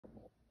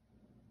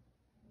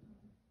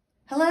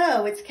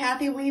Hello, it's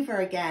Kathy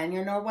Weaver again,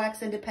 your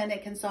Norwex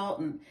independent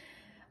consultant.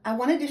 I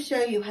wanted to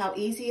show you how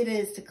easy it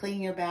is to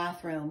clean your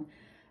bathroom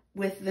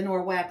with the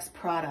Norwex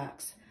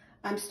products.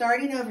 I'm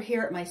starting over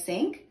here at my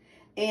sink,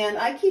 and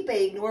I keep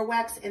a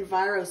Norwex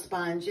Enviro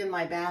sponge in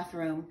my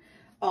bathroom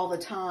all the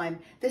time.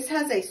 This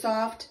has a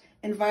soft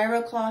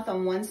Envirocloth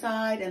on one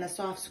side and a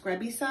soft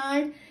scrubby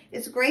side.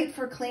 It's great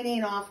for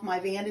cleaning off my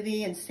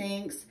vanity and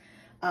sinks.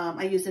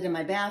 I use it in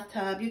my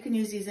bathtub. You can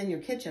use these in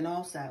your kitchen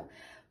also.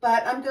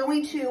 But I'm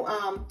going to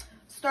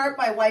start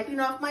by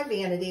wiping off my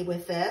vanity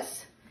with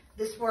this.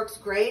 This works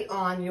great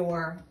on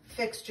your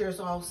fixtures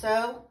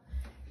also.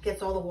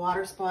 Gets all the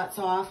water spots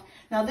off.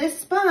 Now this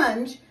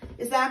sponge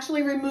is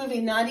actually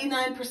removing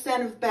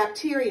 99% of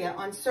bacteria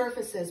on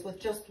surfaces with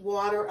just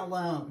water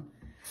alone.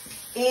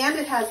 And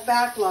it has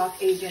backlock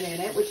agent in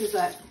it, which is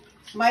a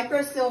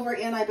microsilver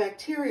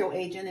antibacterial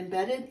agent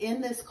embedded in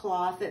this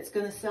cloth that's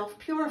going to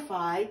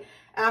self-purify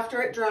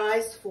after it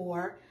dries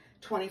for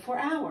 24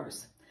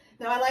 hours.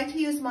 Now I like to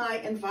use my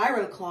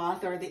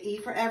Envirocloth, or the E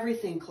for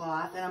Everything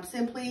cloth, and I'm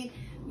simply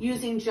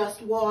using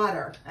just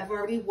water. I've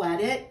already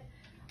wet it,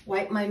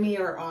 wipe my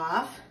mirror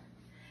off,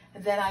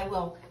 and then I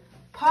will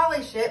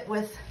polish it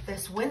with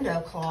this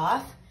window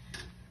cloth,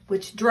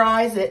 which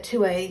dries it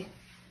to a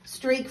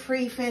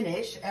streak-free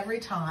finish every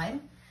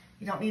time.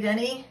 You don't need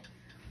any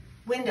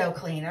window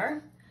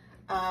cleaner.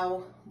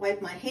 I'll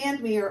wipe my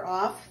hand mirror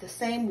off the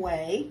same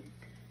way.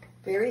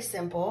 Very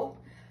simple.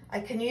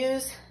 I can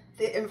use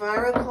the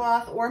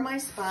Envirocloth or my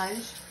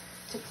sponge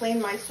to clean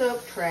my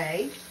soap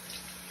tray.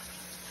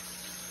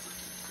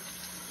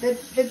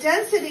 The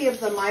density of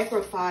the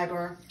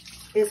microfiber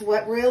is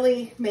what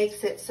really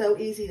makes it so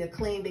easy to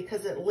clean,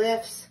 because it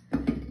lifts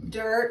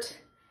dirt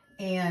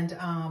and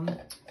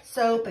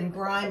soap and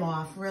grime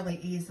off really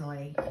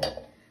easily.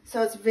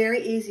 So it's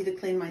very easy to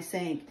clean my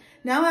sink.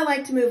 Now I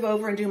like to move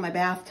over and do my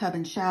bathtub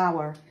and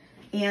shower.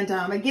 And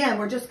again,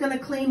 we're just gonna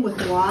clean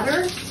with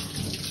water.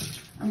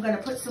 I'm gonna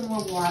put some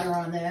more water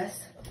on this.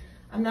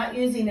 I'm not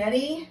using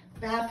any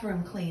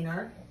bathroom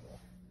cleaner,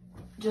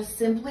 just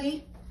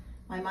simply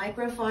my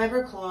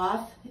microfiber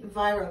cloth,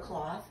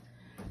 Envirocloth.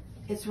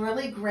 It's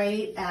really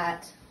great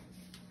at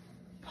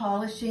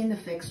polishing the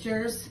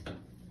fixtures,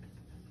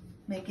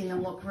 making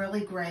them look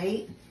really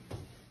great.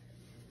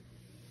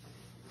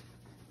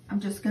 I'm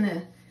just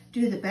gonna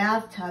do the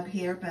bathtub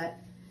here, but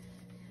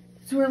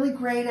it's really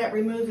great at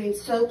removing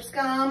soap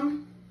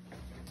scum,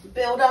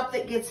 buildup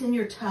that gets in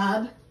your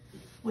tub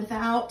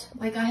without,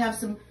 like I have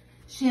some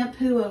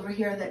shampoo over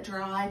here that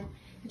dried.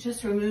 It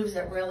just removes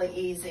it really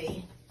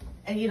easy.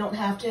 And you don't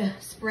have to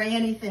spray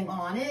anything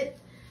on it.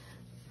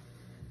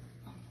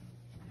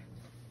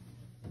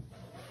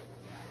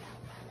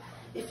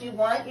 If you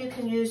want, you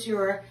can use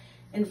your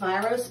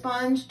Enviro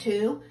sponge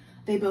too.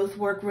 They both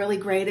work really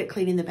great at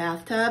cleaning the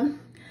bathtub.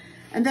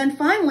 And then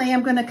finally,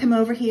 I'm gonna come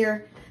over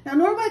here. Now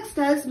Norwex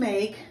does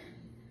make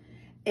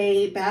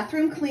a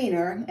bathroom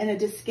cleaner and a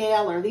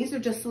descaler. These are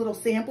just little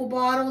sample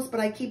bottles,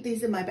 but I keep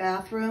these in my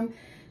bathroom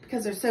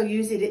because they're so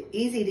easy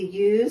to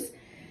use.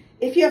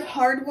 If you have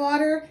hard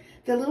water,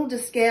 the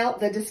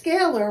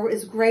descaler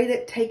is great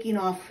at taking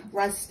off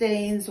rust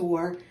stains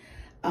or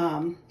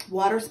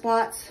water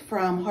spots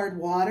from hard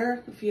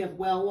water if you have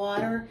well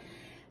water.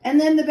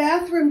 And then the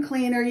bathroom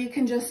cleaner, you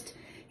can just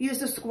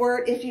use a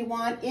squirt if you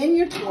want in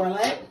your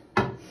toilet.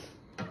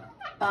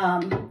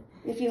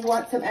 If you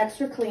want some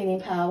extra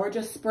cleaning power,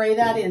 just spray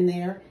that in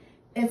there.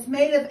 It's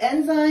made of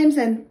enzymes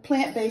and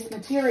plant-based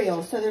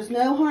materials, so there's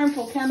no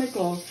harmful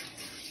chemicals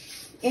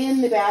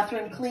in the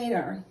bathroom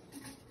cleaner.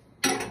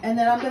 And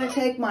then I'm going to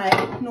take my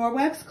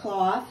Norwex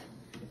cloth,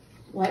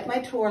 wipe my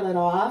toilet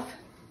off.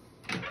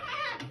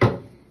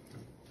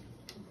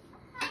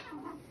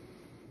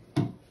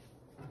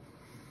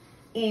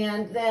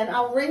 And then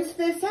I'll rinse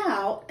this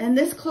out, and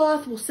this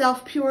cloth will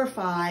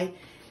self-purify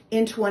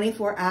in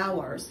 24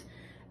 hours.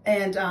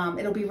 And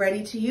it'll be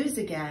ready to use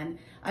again.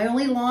 I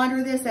only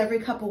launder this every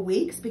couple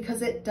weeks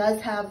because it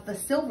does have the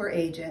silver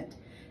agent,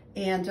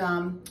 and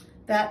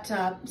that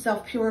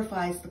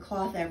self-purifies the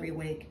cloth every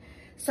week.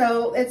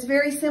 So it's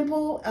very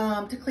simple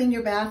to clean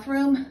your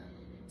bathroom.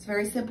 It's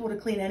very simple to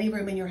clean any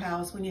room in your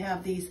house when you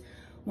have these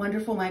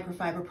wonderful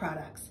microfiber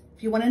products.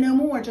 If you want to know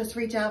more, just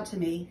reach out to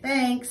me.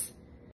 Thanks.